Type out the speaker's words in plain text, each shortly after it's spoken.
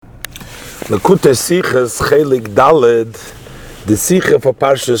Lekutei Sichos Chelik Daled, the Sicha for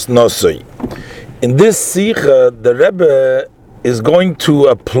Parshas Nosoi. In this Sicha, the Rebbe is going to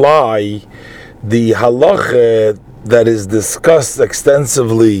apply the halacha that is discussed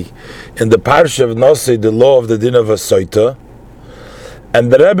extensively in the Parsha of Nosoi, the law of the Din of Asoita,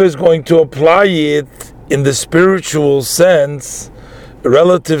 and the Rebbe is going to apply it in the spiritual sense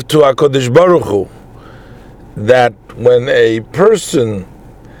relative to HaKadosh Baruch Hu, that when a person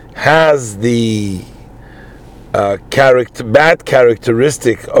has the bad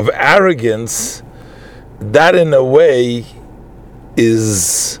characteristic of arrogance, that in a way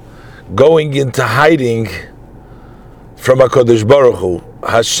is going into hiding from HaKadosh Baruch Hu.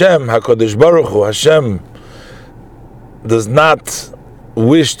 HaKadosh Baruch Hu, Hashem does not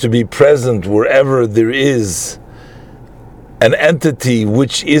wish to be present wherever there is an entity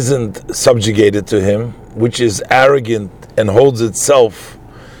which isn't subjugated to Him, which is arrogant and holds itself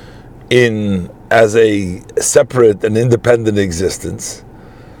in as a separate and independent existence,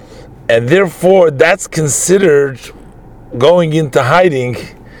 and therefore that's considered going into hiding from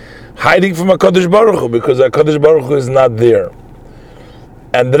HaKadosh Baruch Hu, because HaKadosh Baruch Hu is not there.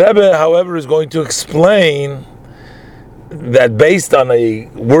 And the Rebbe, however, is going to explain that based on the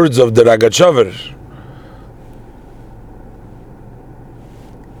words of the Ragachover,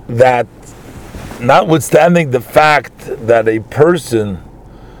 that notwithstanding the fact that a person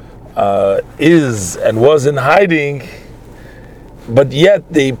is and was in hiding, but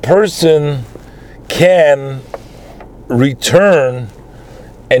yet the person can return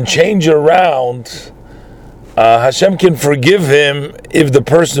and change around. Hashem can forgive him if the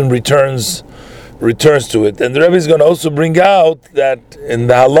person returns to it. And the Rebbe is going to also bring out that in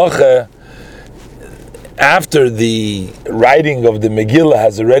the halacha, after the writing of the Megillah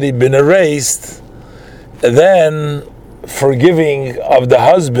has already been erased, then forgiving of the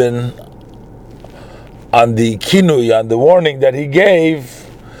husband on the kinui, on the warning that he gave,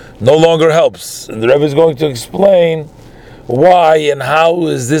 no longer helps. And the Rebbe is going to explain why and how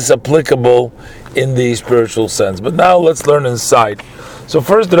is this applicable in the spiritual sense. But now let's learn inside. So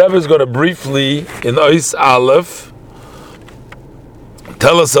first the Rebbe is going to briefly, in Ois Aleph,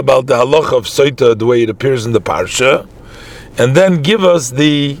 tell us about the halacha of Soita, the way it appears in the Parsha, and then give us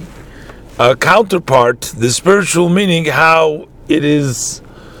the counterpart, the spiritual meaning, how it is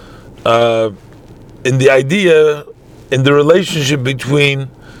in the idea, in the relationship between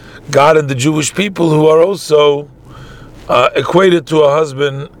God and the Jewish people, who are also equated to a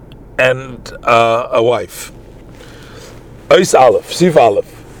husband and a wife. Ois Aleph, Sif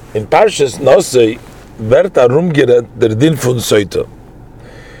Aleph. In Parshas Nosoi, wird herumgeredet der Din von Soita.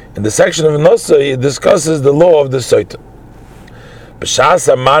 In the section of Nosoi, it discusses the law of the Soita. B'shas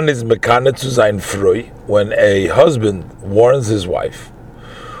a man is mekane zu sein froi, when a husband warns his wife,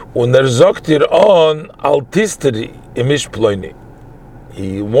 und sagt ihr on altisteri imish ploini.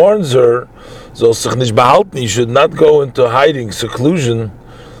 He warns her, soll sich nicht behalten, he should not go into hiding, seclusion,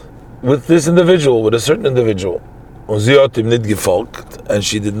 with this individual, with a certain individual. Und sie hat ihm nicht gefolgt, and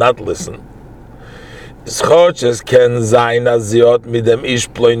she did not listen. Es can sein, as sie hat mit dem ish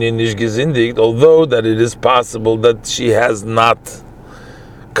ploini nicht gesündigt, although that it is possible that she has not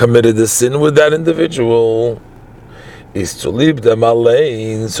committed a sin with that individual, is to leave them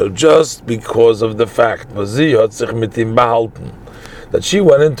alone. So just because of the fact that she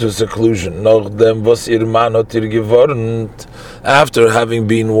went into seclusion, after having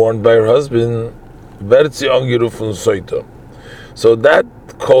been warned by her husband, so that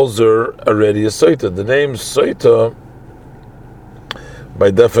calls her already a soita. The name soita, by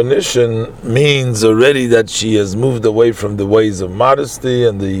definition, means already that she has moved away from the ways of modesty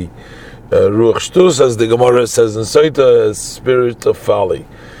and the ruach shtus, as the Gemara says in Soita, a spirit of folly.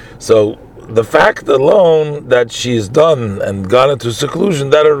 So the fact alone that she is done and gone into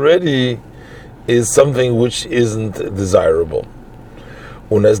seclusion, that already is something which isn't desirable.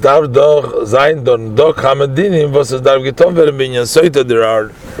 Und es darf doch sein, doch hamadinim, was es darf getan werden binyan Soita. There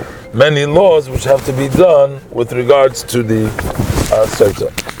are many laws which have to be done with regards to the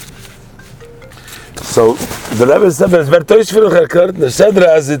Soita. So the Rebbe said, the Sedra,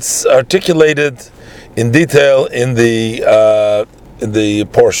 as it's articulated in detail in the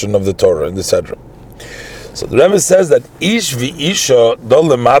portion of the Torah, in the Sedra. So the Rebbe says that ish v'isha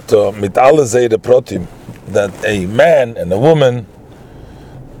dolemato mit alle zeide protim, that a man and a woman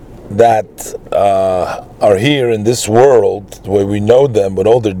that are here in this world, the way we know them with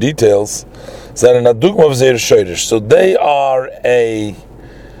all their details, so they are a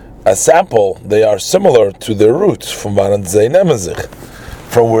sample, they are similar to their roots from where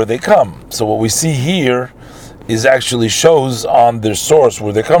they come. So what we see here is actually shows on their source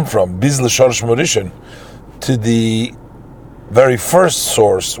where they come from, Bizl Shorsh Morishan, to the very first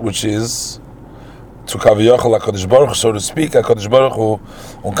source, which is to Kaviyachal HaKadosh Baruch Hu, so to speak, HaKadosh Baruch Hu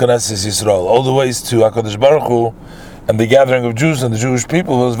on Knesset Yisrael, all the ways to HaKadosh Baruch Hu and the gathering of Jews and the Jewish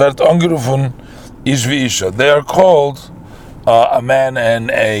people was Vert Angerufen Ish V'Isha. They are called a man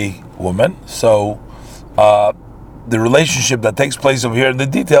and a woman. So the relationship that takes place over here in the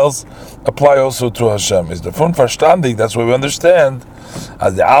details apply also to Hashem. Is the fun verstanding, that's why we understand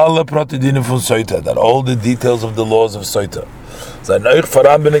as the alle protidine von Soita, that all the details of the laws of Soita.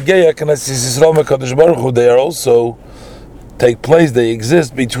 They are also take place, they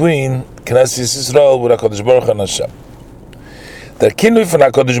exist between Knesset Yisrael with HaKadosh Baruch Hu and Hashem. The kinui from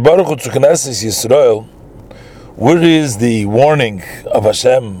HaKadosh Baruch Hu to Knesset Yisrael, where is the warning of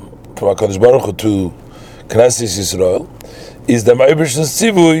Hashem from HaKadosh Baruch Hu to Knesset Yisrael, is the Ma'ibishn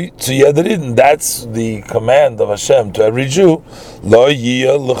Tzivui to Yadridin. That's the command of Hashem to every Jew. Lo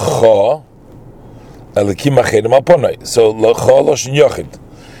yiyah l'cha elikim achedim aponai. So l'cha loshin yochid.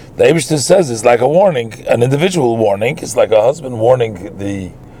 The Eibishter says it's like a warning, an individual warning. It's like a husband warning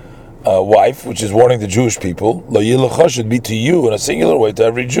the wife, which is warning the Jewish people. Lo yiyah l'cha should be to you in a singular way, to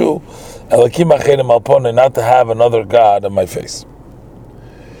every Jew. Elikim achedim aponai, not to have another God on my face.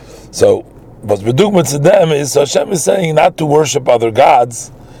 So what's bedugma to them is Hashem is saying not to worship other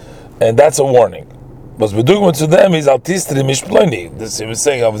gods, and that's a warning. What's bedugma to them is altistri mishploni. This he was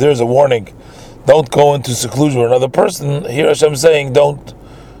saying, if there's a warning, don't go into seclusion with another person. Here Hashem is saying, don't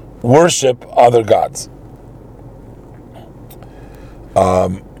worship other gods.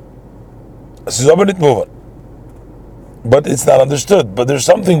 But it's not understood. But there's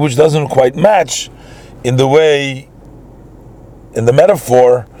something which doesn't quite match in the way, in the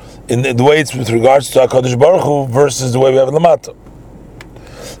metaphor, in the way it's with regards to HaKadosh Baruch Hu versus the way we have in Lamata.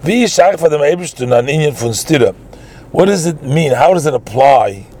 What does it mean? How does it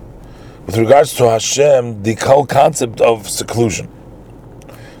apply with regards to Hashem, the whole concept of seclusion?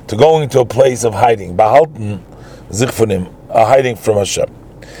 To going to a place of hiding. Behalten sich von him, a hiding from Hashem.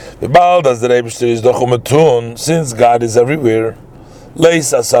 Since God is everywhere,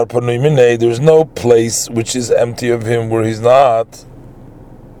 there's no place which is empty of Him where He's not.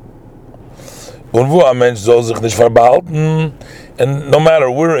 And no matter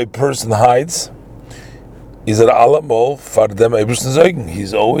where a person hides, he's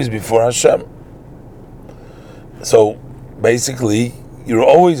always before Hashem. So basically, you're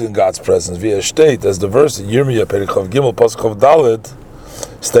always in God's presence via state, as the verse in Yirmiyah Perikov Gimel Pasuk Dalet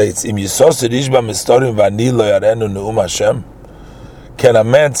states, "Im yisosid ish b'mistorim v'ani lo yarenu ne'um Hashem." Can a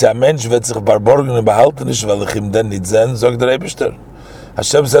man say, "A mensch wird sich verborgen und behalten ist, weil ich ihm denn nicht sehen?" Sagt der Eibishter.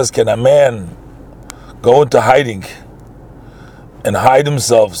 Hashem says, "Can a man go into hiding and hide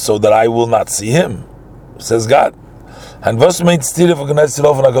himself so that I will not see him?" Says God. And was meint stire von Knesset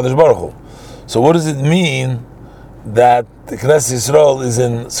Yisrael von HaKadosh Baruch Hu? So what does it mean that the Knesset Yisrael is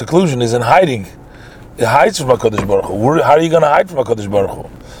in seclusion, is in hiding? It hides from HaKadosh Baruch Hu. How are you going to hide from HaKadosh Baruch Hu?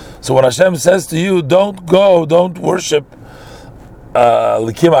 So when Hashem says to you, don't go, don't worship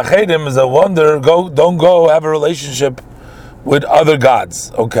Likim Achedim, is a wonder, don't go have a relationship with other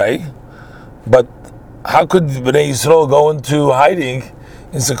gods, okay? But how could Bnei Yisrael go into hiding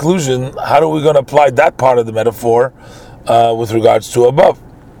in seclusion? How are we going to apply that part of the metaphor with regards to above?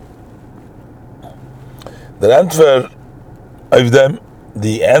 The answer of them,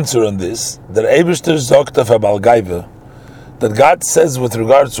 the answer on this, that Eibishter sagt auf Abal Gaiva, that God says with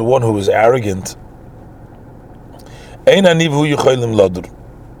regards to one who is arrogant, Ein aniv hu yicholim lodur,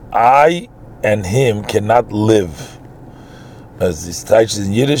 I and him cannot live. As this teaches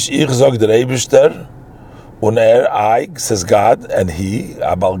in Yiddish, ich sag der Eibishter, und I, says God, and he,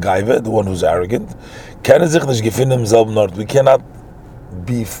 Abal Gaiva, the one who's arrogant, kann sich nicht gefinden im selben Ort. We cannot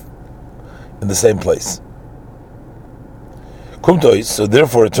be in the same place. So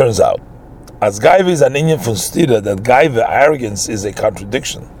therefore it turns out, as Gaiva is an inyan von stira, that Gaiva, arrogance, is a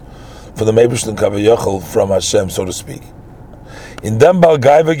contradiction for the Meibishten Kavayachal from Hashem, so to speak. In dem Bal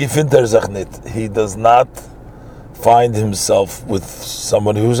Gaiva gefindt sich nicht. He does not find himself with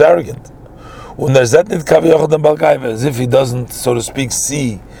someone who's arrogant. When there's that nit Kavayachal dem Bal Gaiva, as if he doesn't, so to speak,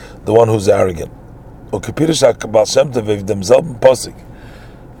 see the one who's arrogant. Okipirish Baal Shem Tov with demselben Posik,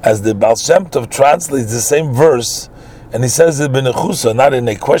 as the Baal Shem Tov translates the same verse. And he says it b'nechusa, not in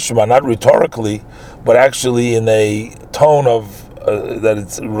a question mark, not rhetorically, but actually in a tone of that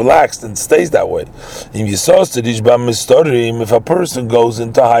it's relaxed and stays that way. If a person goes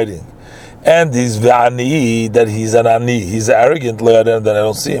into hiding, and he's v'ani, that he's an ani, he's arrogant, then I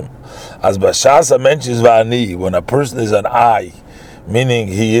don't see him. As Bashasa mentions v'ani, when a person is an I, meaning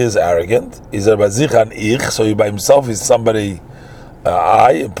he is arrogant. He's a bazichan ich, so he by himself is somebody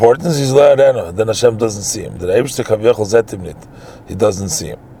importance. He's le'areno. Then Hashem doesn't see him. The Eibshter Kaviyachol zetim nit. He doesn't see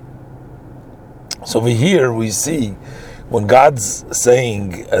him. So over here we see when God's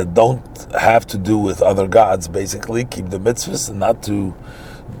saying don't have to do with other gods, basically keep the mitzvahs and not to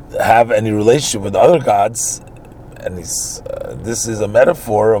have any relationship with other gods, and this is a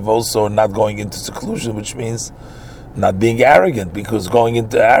metaphor of also not going into seclusion, which means not being arrogant, because going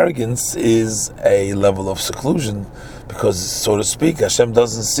into arrogance is a level of seclusion, because, so to speak, Hashem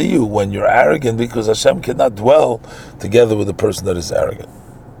doesn't see you when you're arrogant, because Hashem cannot dwell together with a person that is arrogant.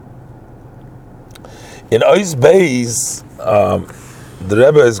 In Ois Beis, the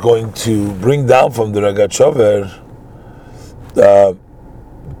Rebbe is going to bring down from the Ragachover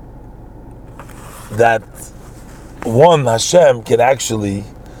that one, Hashem can actually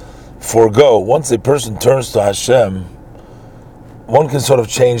forego. Once a person turns to Hashem, one can sort of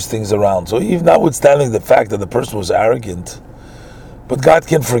change things around. So even notwithstanding the fact that the person was arrogant, but God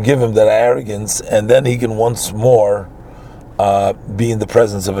can forgive him that arrogance, and then he can once more be in the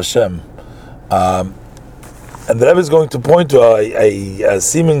presence of Hashem. And the Rebbe is going to point to a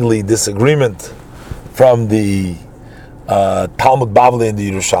seemingly disagreement from the Talmud Bavli and the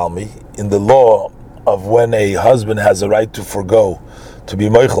Yerushalmi in the law of when a husband has a right to forgo, to be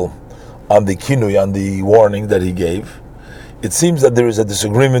meichel on the kinui, on the warning that he gave. It seems that there is a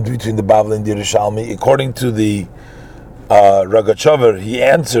disagreement between the Bavli and the Yerushalmi. According to the Ragachover, he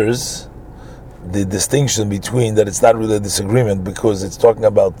answers the distinction between that it's not really a disagreement because it's talking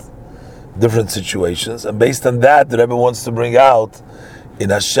about different situations, and based on that, the Rebbe wants to bring out in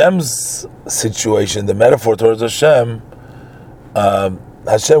Hashem's situation, the metaphor towards Hashem,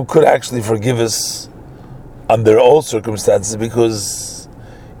 Hashem could actually forgive us under all circumstances, because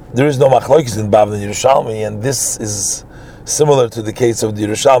there is no machlokes in Bavli and Yerushalmi, and this is similar to the case of the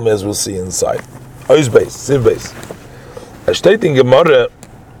Yerushalmi, as we'll see inside. Ois Beis, Siv Beis. A state in Gemara,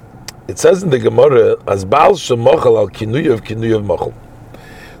 it says in the Gemara, as Baal shemochel al kinuyav mochel,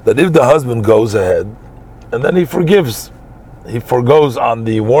 that if the husband goes ahead and then he forgoes on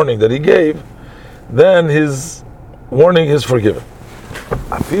the warning that he gave, then his warning is forgiven.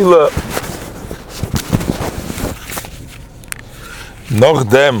 Noch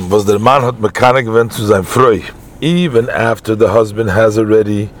dem, was der Mann hat mekanik gewend zu sein Freu, even after the husband has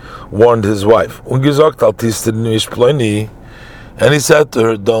already warned his wife. Und gesagt, and he said to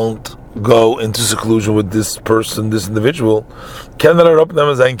her, don't go into seclusion with this person, this individual.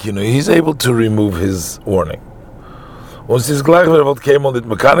 He's able to remove his warning. And it's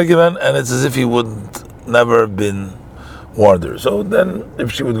as if he wouldn't never have been warned her. So then,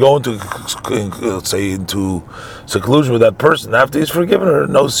 if she would go into seclusion with that person after he's forgiven her,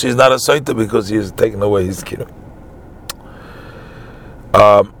 no, she's not a saita because he has taken away his kinu.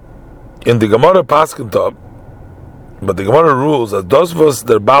 In the Gemara Paskentop, but the Gemara rules that those of us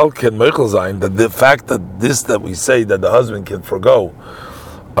that Baal can meichel zayin, that the fact that we say that the husband can forgo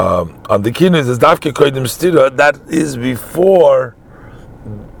on the kinu is dafke koidim stira, that is before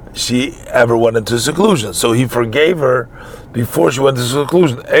she ever went into seclusion. So he forgave her before she went into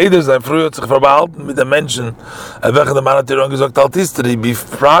seclusion. Prior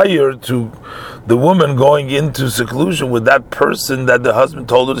to the woman going into seclusion with that person that the husband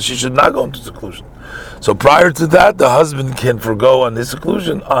told her that she should not go into seclusion. So prior to that, the husband can forgo on his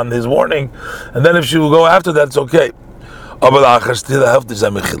seclusion, on his warning, and then if she will go after that, it's okay. But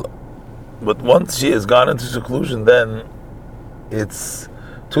once she has gone into seclusion, then it's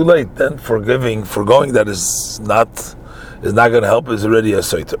too late. Then forgoing that is not going to help, is already a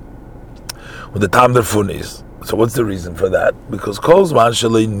soiter. With the tam der funis. So what's the reason for that? Because kolzman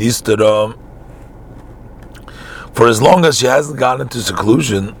shalei nistera, for as long as she hasn't gone into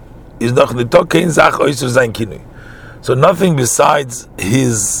seclusion, is noch nito kein zach oiser zayin kinui. So nothing besides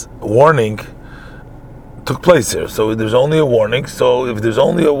his warning took place here. So there's only a warning. So if there's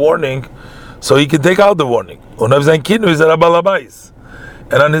only a warning, so he can take out the warning. Unav zayin kinui is a rabalabais.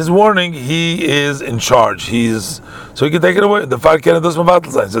 And on his warning, he is in charge. So he can take it away. The fire can does mavatl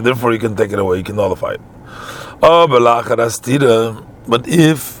zayin. So therefore, he can take it away. He can nullify it. But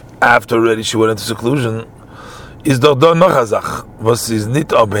if after already she went into seclusion, is doch do noch azach, was is nit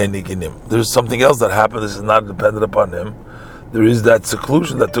abhängig in him. There's something else that happened. This is not dependent upon him. There is that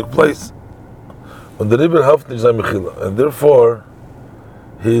seclusion that took place. And therefore,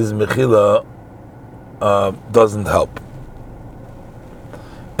 his mechila doesn't help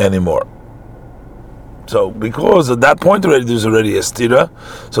anymore. So because at that point already there's already a stira,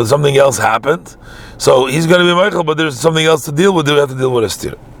 so something else happened. So he's going to be Michael, but there's something else to deal with. We have to deal with a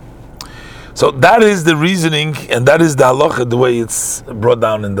stira. So that is the reasoning, and that is the halacha, the way it's brought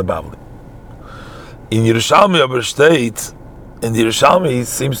down in the Bavli. In Yerushalmi, aber state, in the Yerushalmi, it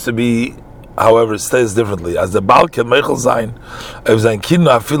seems to be, however, it states differently. As the Baal can meichel sein,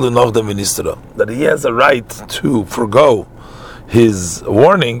 that he has a right to forgo his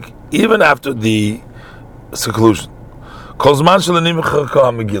warning even after the seclusion. For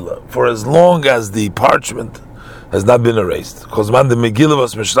as long as the parchment has not been erased. As long as the Megillah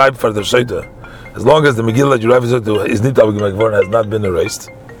has not been erased.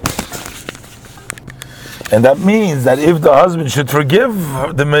 And that means that if the husband should forgive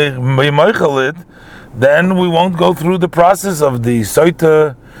the Meichelit, then we won't go through the process of the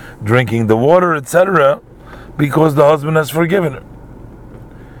Soita, drinking the water, etc., because the husband has forgiven her.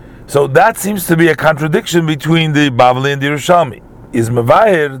 So that seems to be a contradiction between the Bavli and the Yerushalmi. Is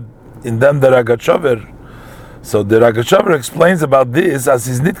Mevayer in them the Ragachover. So the Ragachover explains about this as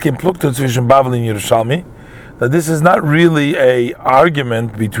his nitkim plukta zwischen Bavli and Yerushalmi, that this is not really a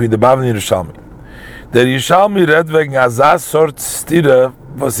argument between the Bavli and Yerushalmi. Der Yerushalmi redt wegen a sort stira,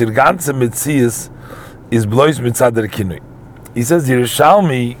 was ihr ganze Metzies is bloß mitzad der Kinui. He says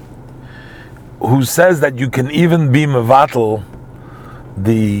Yerushalmi, who says that you can even be mevatel,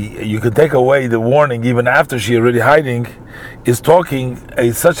 you can take away the warning even after she already hiding, is talking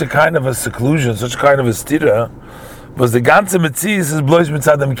such a kind of a seclusion, such a kind of a stira, was the ganze Metzies is bloß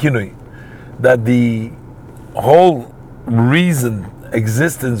mitzad der Kinui, that the whole reason,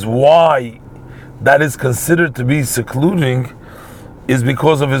 existence, why that is considered to be secluding is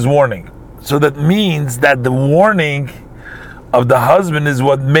because of his warning. So that means that the warning of the husband is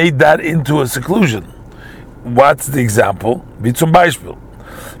what made that into a seclusion. What's the example? Wie zum Beispiel.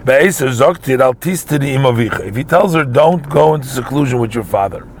 If he tells her, don't go into seclusion with your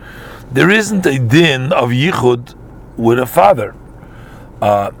father, there isn't a din of yichud with a father.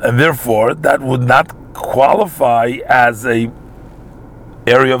 And therefore, that would not qualify as a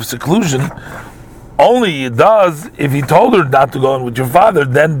area of seclusion. Only it does if he told her not to go in with your father,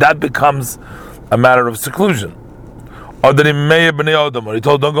 then that becomes a matter of seclusion. Or that he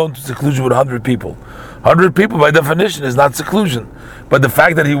told don't go into seclusion with 100 people. 100 people by definition is not seclusion. But the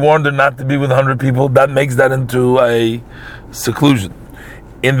fact that he warned her not to be with 100 people, that makes that into a seclusion.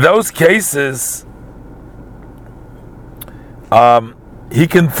 In those cases, he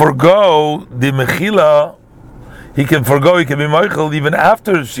can forgo the mechila, he can be meichel even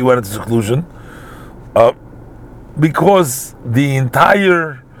after she went into seclusion, because the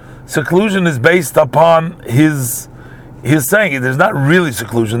entire seclusion is based upon his saying there's not really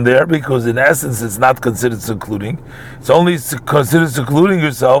seclusion there, because in essence it's not considered secluding. It's only considered secluding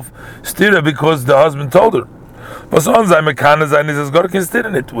yourself stira because the husband told her. Without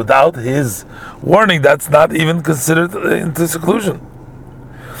his warning, that's not even considered into seclusion.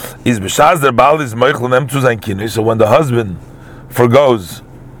 So when the husband forgives,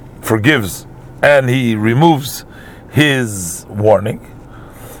 and he removes his warning,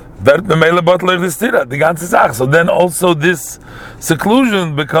 so then also this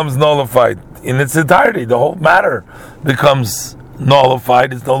seclusion becomes nullified in its entirety. The whole matter becomes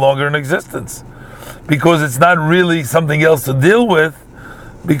nullified. It's no longer in existence, because it's not really something else to deal with,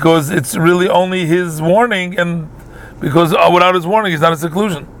 because it's really only his warning, and because without his warning, it's not a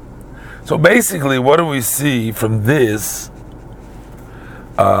seclusion. So basically, what do we see from this?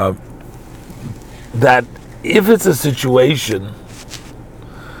 That if it's a situation,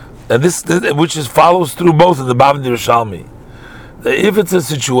 and this which follows through both of the Bavli and the Yerushalmi, if it's a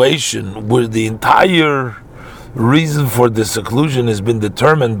situation where the entire reason for the seclusion has been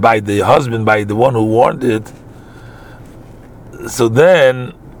determined by the husband, by the one who warned it, so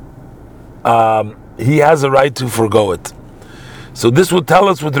then he has a right to forgo it. So this would tell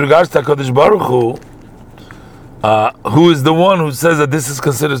us with regards to HaKadosh Baruch who is the one who says that this is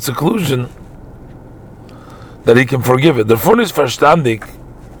considered seclusion, that he can forgive it. Therefore, is verstandig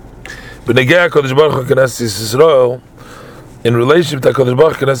b'negei HaKadosh Baruch Hu Knesset Yisrael, in relationship to HaKadosh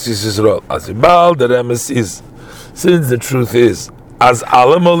Baruch Hu Knesset Yisrael, as ibal the remes is, since the truth is, as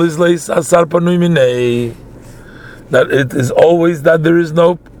alamol is leis asar panui minei, that it is always that there is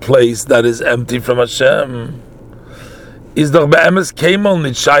no place that is empty from Hashem. Is doch be'emes keimol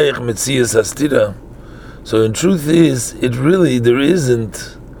nit shayich metzias hastira. So in truth is, it really, there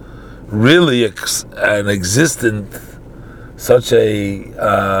isn't really an existent such an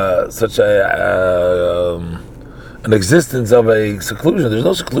existence of a seclusion. There's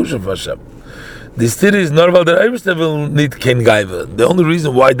no seclusion from Hashem. The stira is normal that Eibishter will need ken gaiva. The only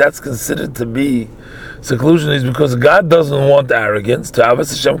reason why that's considered to be seclusion is because God doesn't want arrogance. To Avas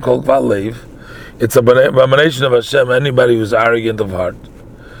Hashem kol kval leiv. It's an abomination of Hashem, anybody who's arrogant of heart.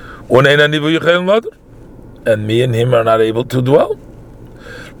 And me and him are not able to dwell.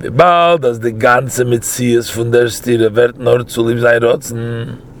 Does the ganze Metzias von der Stire wird nur zu lieb sein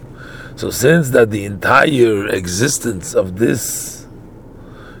rotzen. So since that the entire existence of this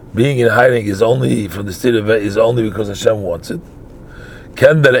being in hiding is only from the Stire is only because Hashem wants it,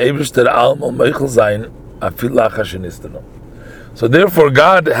 can der Eibishter Alma Meichel sein afil lachashin istano. So therefore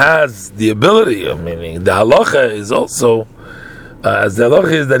God has the ability, meaning the halacha is also, as the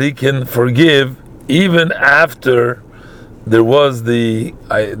halacha is that He can forgive even after there was the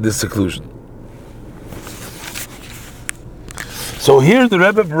seclusion. So here the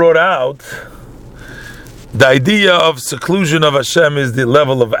Rebbe brought out the idea of seclusion of Hashem is the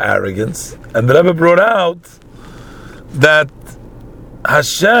level of arrogance, and the Rebbe brought out that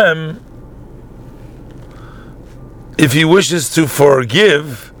Hashem, if He wishes to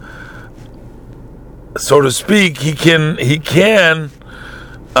forgive, so to speak, He can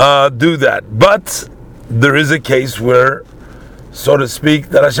do that. But there is a case where, so to speak,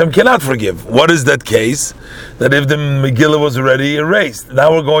 that Hashem cannot forgive. What is that case? That if the Megillah was already erased.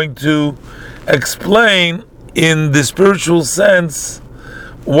 Now we're going to explain in the spiritual sense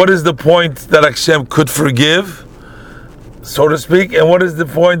what is the point that Hashem could forgive, so to speak, and what is the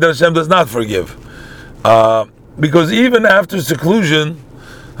point that Hashem does not forgive. Because even after seclusion,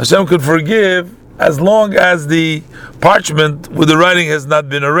 Hashem could forgive as long as the parchment with the writing has not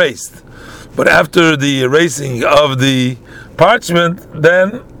been erased. But after the erasing of the parchment,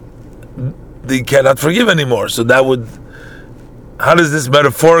 then they cannot forgive anymore. So that would, how does this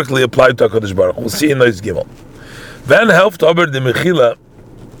metaphorically apply to HaKadosh Baruch Hu? We'll see in Nois Gimel. Then helped over the Mechila.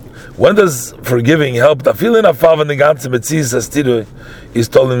 When does forgiving help?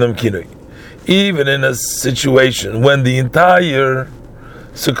 Even in a situation when the entire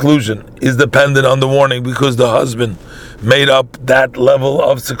seclusion is dependent on the warning because the husband made up that level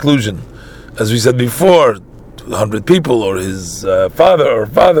of seclusion. As we said before, 100 people or his father,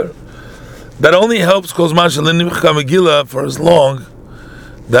 that only helps Megillah for as long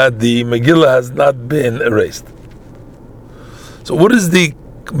that the Megillah has not been erased. So what is the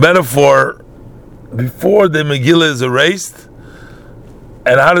metaphor before the Megillah is erased,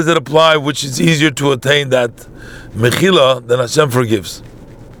 and how does it apply, which is easier to attain that Mechila than Hashem forgives?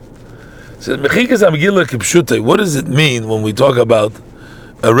 So Mechikas HaMegillah Kipshute, what does it mean when we talk about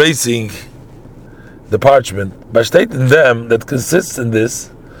erasing the parchment? Bashtet in them that consists in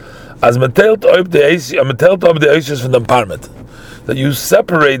this as metelt ob the Eishes from the parchment, that you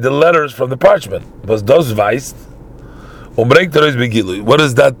separate the letters from the parchment. Was das weist what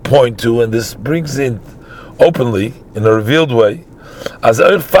does that point to? And this brings in openly in a revealed way as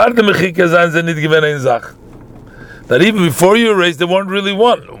that even before you erased, they weren't really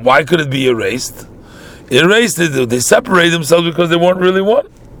one. Why could it be erased? Erased it, they separate themselves because they weren't really one.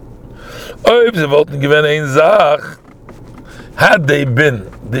 Had they been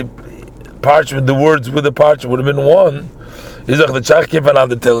the parchment, the words with the parchment would have been one,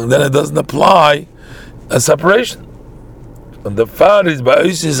 then it doesn't apply a separation. And the far is by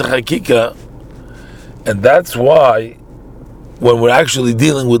Hakika, and that's why when we're actually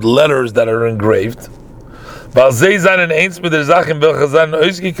dealing with letters that are engraved,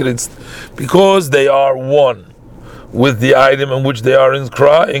 because they are one with the item in which they are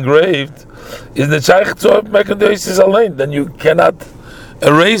engraved, is the then you cannot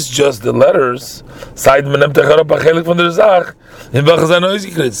erase just the letters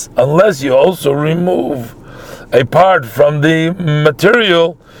unless you also remove a part from the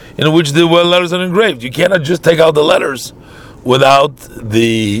material in which the letters are engraved. You cannot just take out the letters without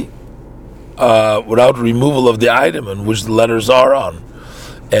the without removal of the item in which the letters are on,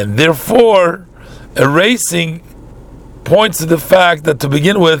 and therefore erasing points to the fact that to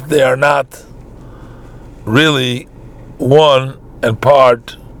begin with they are not really one and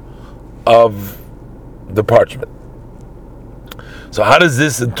part of the parchment. So how does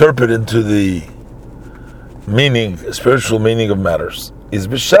this interpret into the meaning, spiritual meaning of matters? Is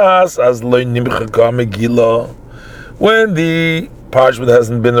b'shas as lo nimchaka Megillah, when the parchment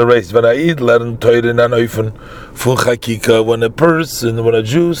hasn't been erased. When a person, when a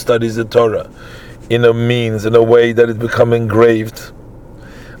Jew studies the Torah in a means, in a way that it becomes engraved,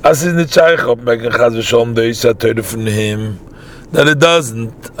 as in the that it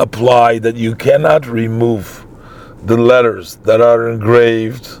doesn't apply, that you cannot remove the letters that are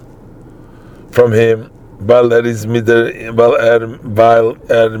engraved from him,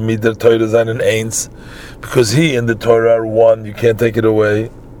 because he and the Torah are one, you can't take it away.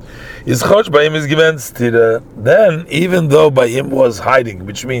 Then, even though by him was hiding,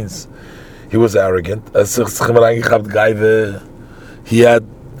 which means he was arrogant, he had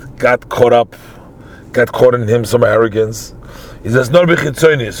got caught in him some arrogance. He says, "Nor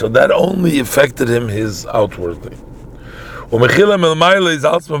b'chitzoni," so that only affected him his outwardly. Umechila milmayla is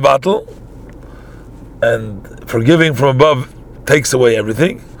alts mevatel, and forgiving from above takes away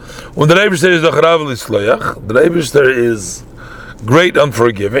everything. When the Rebbeinu is the Rebbeinu is great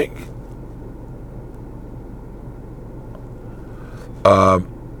unforgiving.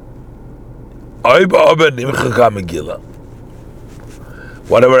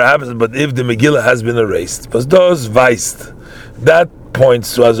 Whatever happens, but if the Megillah has been erased, that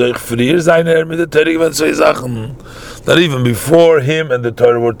points to that even before him and the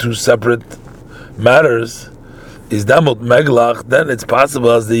Torah were two separate matters, is damot meglach, then it's possible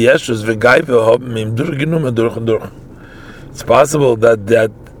as the Yeshus v'gaive haben im durchgenommen durch und durch. It's possible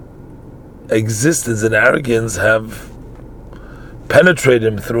that existence and arrogance have penetrated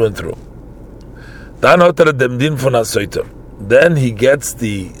him through and through. Then he gets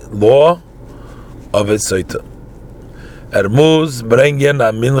the law of a soita.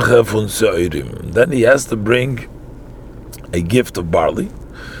 Then he has to bring a gift of barley,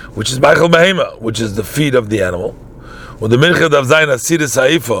 which is Meichel Behema, which is the feed of the animal. And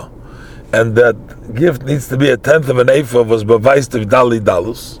that gift needs to be a tenth of an ephah, was beweist of Dali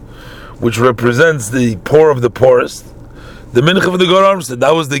Dalus, which represents the poor of the poorest. The mincha of the Goram said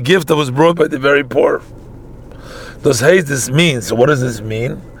that was the gift that was brought by the very poor. Does this mean? So what does this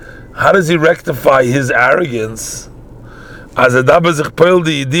mean? How does he rectify his arrogance? As a that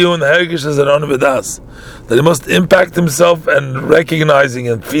he must impact himself and recognizing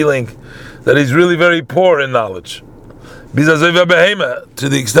and feeling that he's really very poor in knowledge. To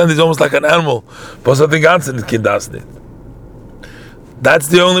the extent he's almost like an animal. That's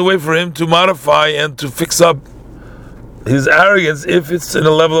the only way for him to modify and to fix up his arrogance, if it's in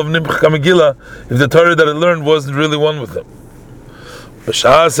a level of Nimcha Megillah, if the Torah that he learned wasn't really one with him.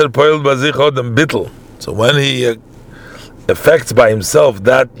 So when he affects by himself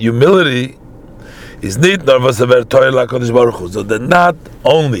that humility, is not so that not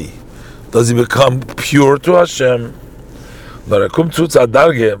only does he become pure to Hashem,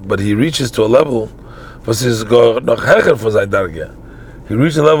 but he reaches to a level, he reaches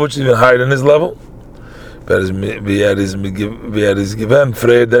a level which is even higher than his level. Than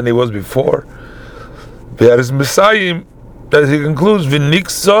he was before. As he concludes,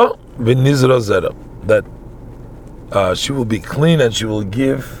 that she will be clean and she will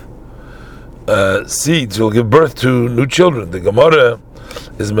give seed, she will give birth to new children. The Gemara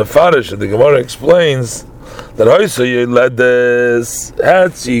is mefarish, and the Gemara explains that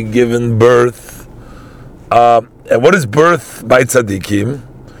had she given birth, and what is birth by tzaddikim?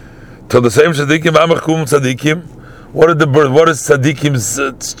 To the same tzaddikim, amakum tzaddikim. What are the birth? What is tzaddikim's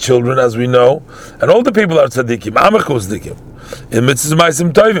children, as we know? And all the people are tzaddikim. Amakum tzaddikim. In mitzvahs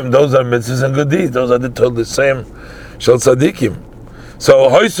ma'asim tovim, those are mitzvahs and good deeds. Those are the same shel tzaddikim. So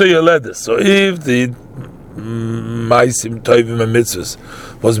hoyso yeledis. So if the ma'asim tovim and mitzvahs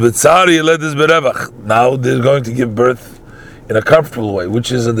was betzar yeledis berevach, now they're going to give birth in a comfortable way, which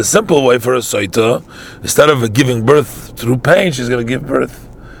is in the simple way for a soita. Instead of giving birth through pain, she's going to give birth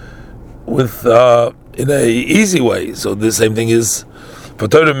with in a easy way. So the same thing is for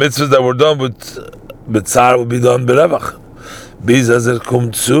Torah mitzvahs that were done with betzar will be done berevach. To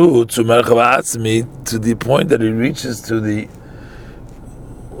the point that it reaches to the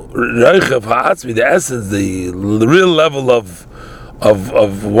the essence, the real level of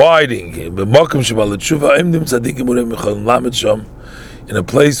widening in a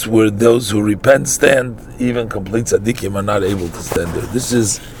place where those who repent stand, even complete tzaddikim are not able to stand there. This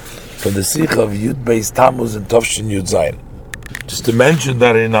is from the Sikh of Yud Beis Tammuz and Tovshin Yud Zayin. Just to mention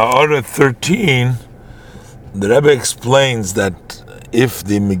that in Ha'ara 13, the Rebbe explains that if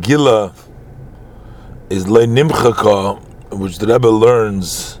the Megillah is Le Nimchaka, which the Rebbe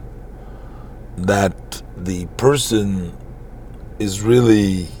learns that the person is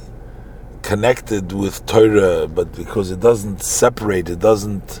really connected with Torah, but because it doesn't separate, the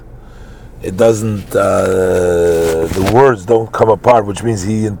words don't come apart, which means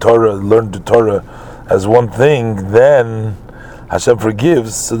he in Torah learned the Torah as one thing, then Hashem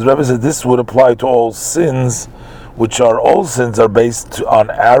forgives. So the Rebbe said this would apply to all sins, which are all sins are based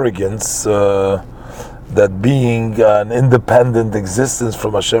on arrogance, that being an independent existence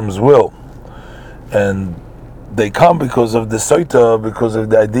from Hashem's will, and they come because of the soita, because of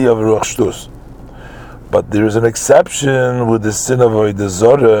the idea of Ruach Shtus. But there is an exception with the sin of Avodah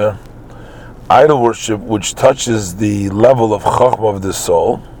Zorah, idol worship, which touches the level of Chachma of the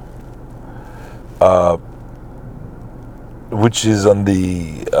soul, which is on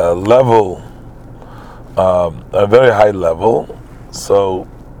the level, a very high level. So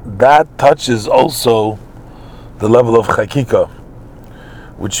that touches also the level of chakika,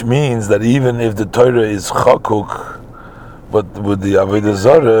 which means that even if the Torah is chakuk, but with the Avodah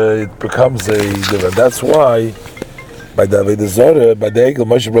Zarah, it becomes a different. That's why by the Avodah Zarah, by the Egel,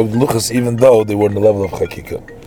 Moshe broke the luchas, even though they were in the level of chakika.